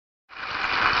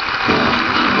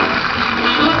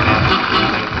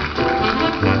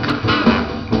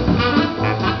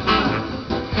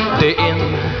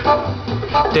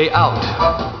day out.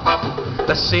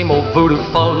 The same old voodoo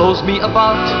follows me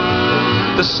about.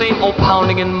 The same old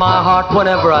pounding in my heart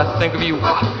whenever I think of you.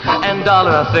 And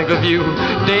darling, I think of you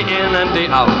day in and day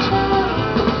out.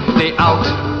 Day out,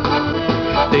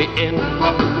 day in.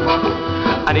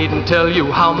 I needn't tell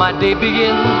you how my day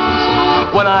begins.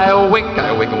 When I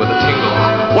awaken with a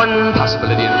tingle. One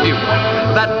possibility in view,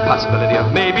 that possibility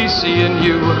of maybe seeing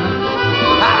you.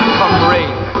 Come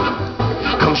rain,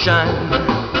 come shine,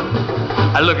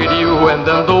 I look at you and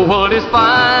then the world is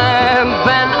fine.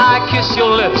 Then I kiss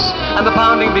your lips and the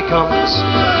pounding becomes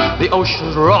the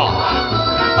ocean's roar,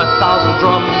 1,000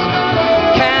 drums.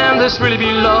 Can this really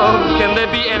be love? Can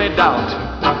there be any doubt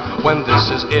when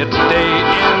this is it, day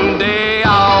in, day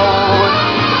out?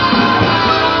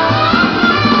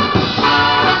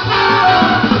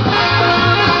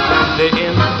 Day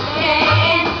in,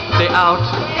 day out.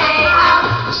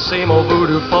 The same old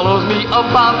voodoo follows me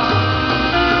about,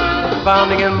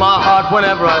 pounding in my heart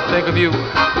whenever I think of you.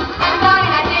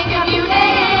 Darling, I think of you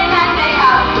day in and day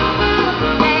out.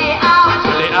 Day out.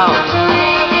 Day out.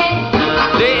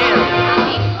 Day in.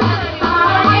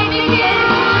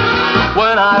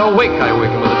 When I awaken with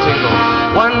a tingle.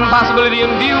 One possibility in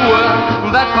view,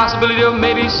 that possibility of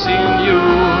maybe seeing you.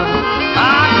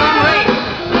 Come rain,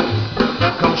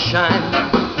 come shine,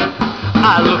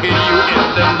 I look at you and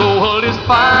then the world is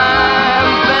fine.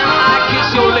 Then I kiss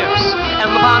your lips and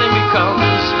the pounding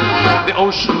becomes the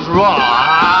ocean's roar, 1,000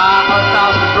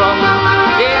 drums.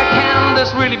 Yeah, can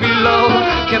this really be love?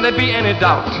 Can there be any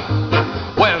doubt?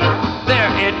 Well, there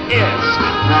it is.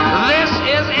 This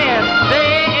is it.